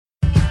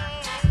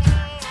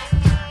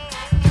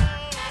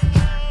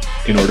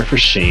In order for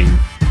shame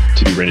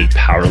to be rendered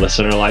powerless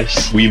in our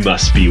lives, we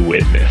must be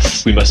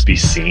witnessed. We must be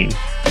seen.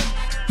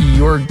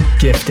 Your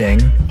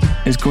gifting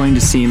is going to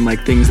seem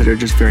like things that are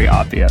just very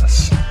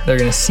obvious. They're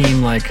going to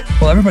seem like,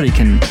 well, everybody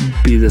can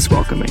be this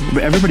welcoming.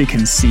 Everybody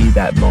can see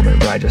that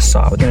moment where I just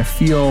saw. We're going to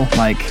feel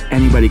like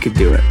anybody could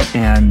do it.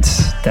 And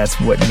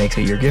that's what makes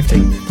it your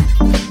gifting.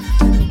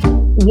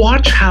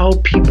 Watch how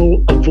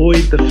people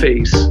avoid the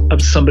face of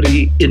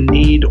somebody in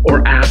need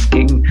or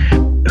asking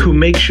who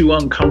makes you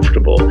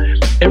uncomfortable.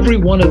 Every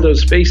one of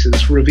those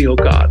faces reveal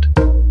God.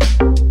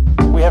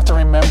 We have to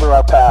remember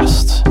our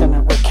past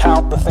and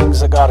recount the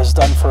things that God has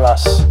done for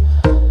us.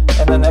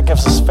 And then that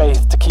gives us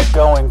faith to keep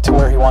going to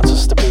where He wants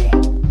us to be.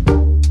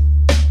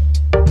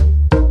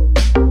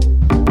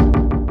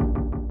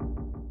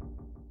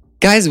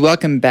 Guys,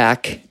 welcome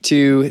back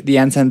to the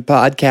Unsent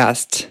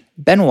Podcast.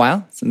 Been a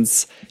while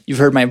since you've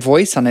heard my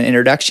voice on an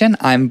introduction.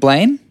 I'm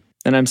Blaine.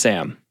 And I'm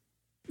Sam.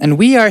 And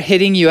we are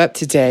hitting you up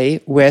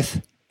today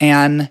with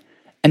an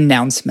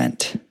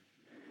announcement.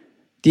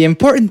 The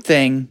important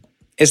thing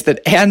is that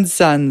And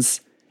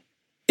Sons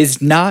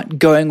is not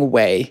going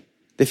away.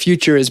 The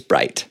future is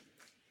bright.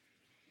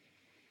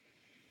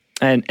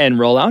 And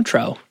roll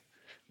outro.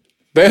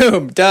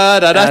 Boom. Da,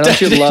 da, da,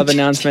 Don't you da, love da,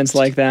 announcements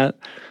like that?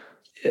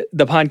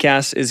 The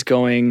podcast is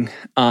going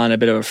on a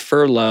bit of a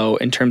furlough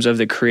in terms of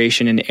the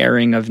creation and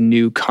airing of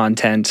new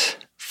content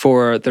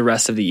for the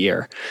rest of the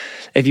year.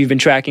 If you've been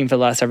tracking for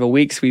the last several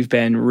weeks, we've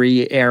been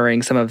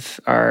re-airing some of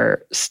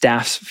our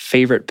staff's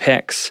favorite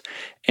picks,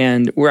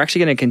 and we're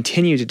actually going to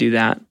continue to do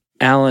that.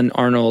 Alan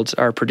Arnold,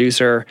 our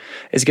producer,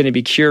 is going to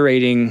be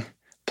curating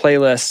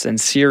playlists and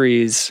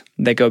series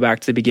that go back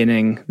to the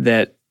beginning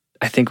that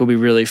I think will be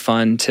really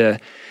fun to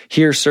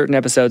hear certain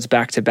episodes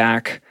back to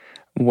back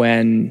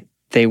when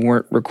they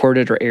weren't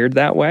recorded or aired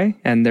that way.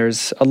 And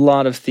there's a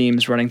lot of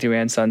themes running through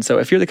And Sons. So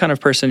if you're the kind of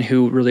person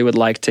who really would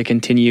like to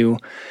continue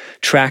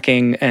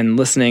tracking and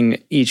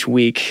listening each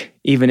week,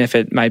 even if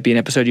it might be an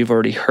episode you've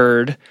already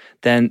heard,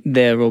 then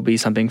there will be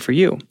something for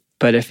you.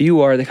 But if you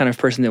are the kind of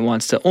person that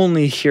wants to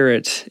only hear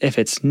it if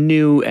it's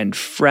new and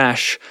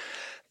fresh,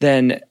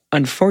 then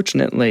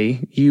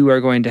unfortunately, you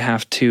are going to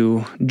have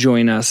to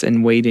join us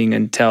in waiting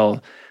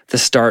until the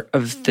start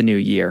of the new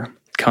year.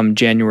 Come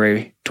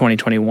January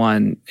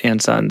 2021,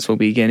 And Sons will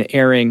begin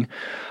airing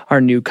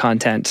our new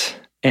content,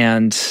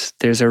 and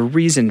there's a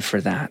reason for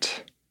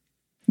that.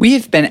 We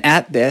have been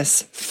at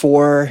this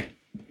for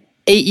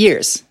 8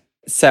 years.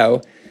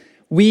 So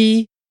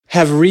we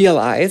have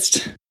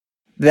realized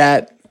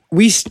that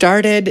we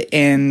started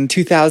in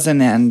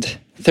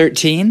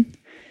 2013,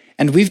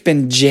 and we've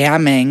been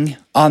jamming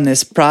on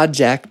this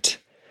project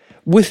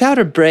without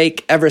a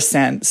break ever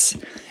since.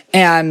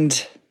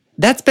 And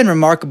that's been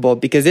remarkable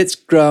because it's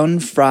grown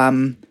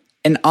from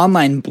an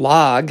online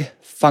blog,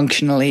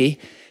 functionally,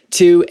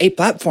 to a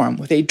platform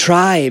with a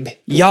tribe,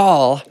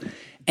 y'all,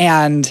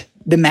 and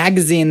the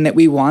magazine that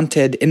we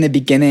wanted in the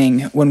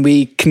beginning when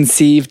we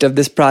conceived of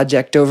this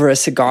project over a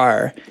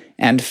cigar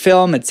and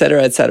film, et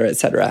cetera, et cetera, et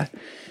cetera.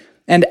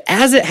 And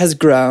as it has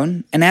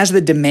grown, and as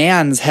the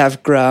demands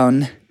have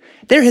grown,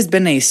 there has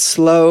been a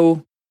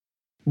slow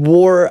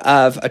war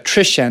of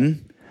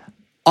attrition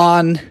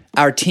on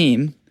our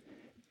team,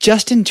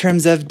 just in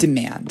terms of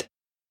demand.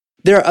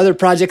 There are other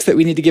projects that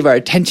we need to give our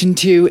attention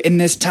to in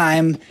this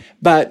time,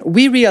 but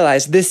we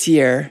realized this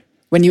year,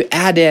 when you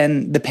add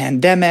in the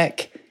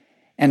pandemic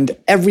and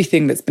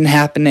everything that's been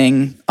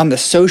happening on the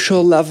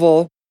social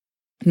level,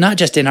 not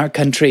just in our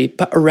country,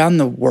 but around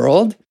the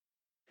world,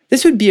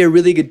 this would be a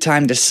really good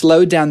time to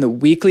slow down the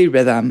weekly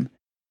rhythm,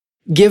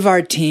 give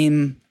our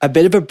team a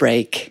bit of a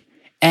break,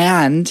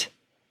 and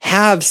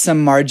have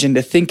some margin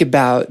to think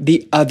about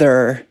the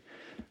other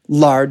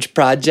large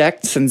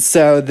projects. And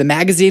so the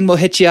magazine will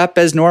hit you up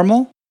as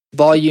normal.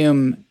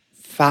 Volume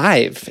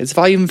 5 is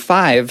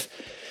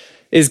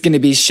going to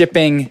be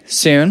shipping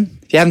soon.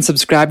 If you haven't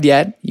subscribed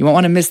yet, you won't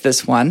want to miss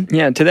this one.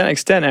 Yeah, to that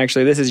extent,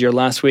 actually, this is your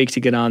last week to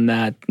get on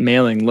that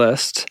mailing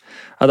list.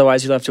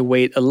 Otherwise, you'll have to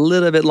wait a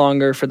little bit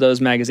longer for those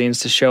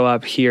magazines to show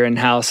up here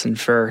in-house and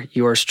for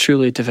yours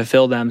truly to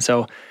fulfill them.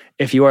 So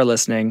if you are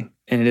listening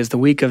and it is the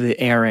week of the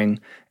airing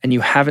and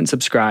you haven't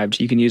subscribed,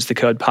 you can use the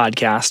code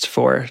podcast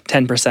for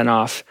 10%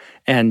 off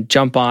and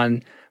jump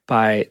on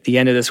by the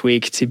end of this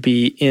week to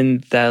be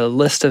in the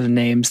list of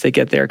names that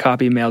get their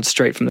copy mailed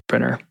straight from the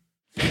printer.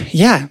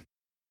 Yeah,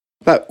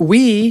 but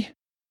we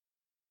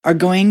are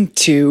going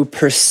to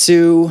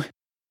pursue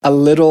a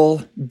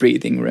little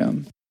breathing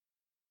room.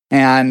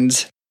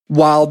 And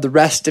while the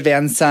rest of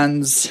And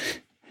Sons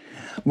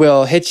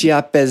will hit you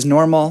up as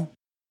normal,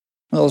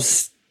 we'll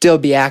still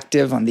be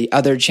active on the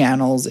other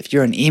channels. If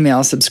you're an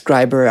email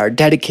subscriber, our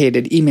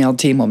dedicated email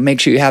team will make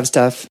sure you have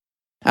stuff.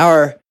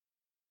 Our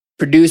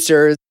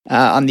producers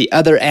on the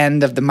other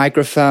end of the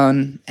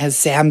microphone, as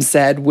Sam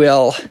said,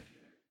 will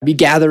be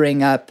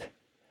gathering up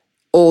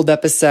old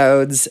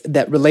episodes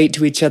that relate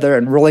to each other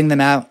and rolling them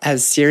out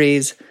as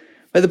series.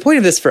 But the point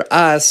of this for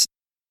us,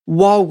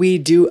 while we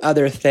do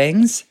other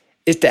things,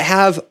 is to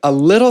have a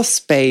little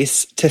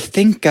space to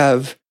think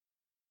of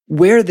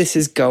where this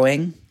is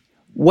going,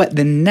 what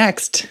the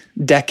next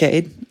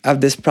decade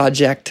of this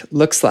project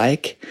looks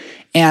like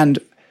and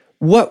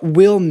what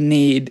we'll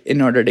need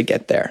in order to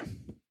get there.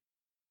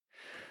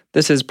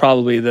 This is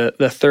probably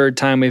the third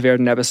time we've aired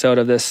an episode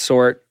of this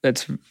sort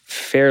that's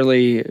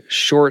fairly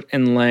short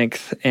in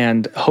length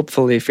and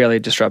hopefully fairly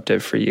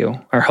disruptive for you.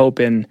 Our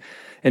hope in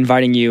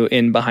inviting you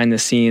in behind the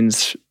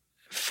scenes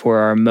for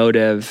our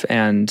motive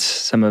and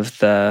some of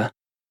the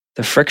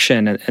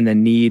friction and the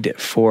need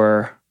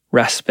for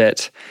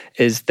respite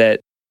is that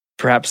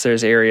perhaps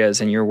there's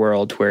areas in your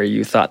world where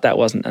you thought that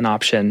wasn't an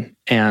option,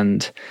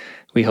 and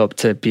we hope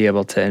to be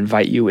able to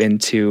invite you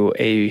into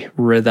a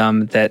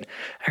rhythm that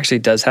actually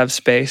does have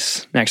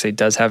space, actually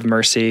does have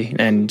mercy,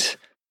 and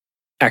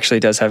actually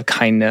does have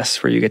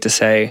kindness, where you get to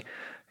say,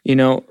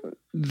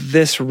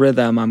 this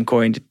rhythm I'm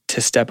going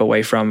to step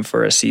away from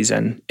for a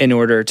season in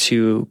order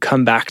to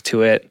come back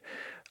to it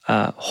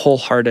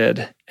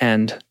wholehearted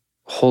and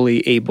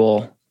wholly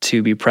able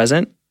to be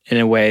present in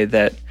a way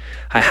that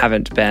I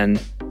haven't been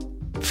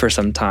for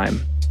some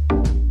time.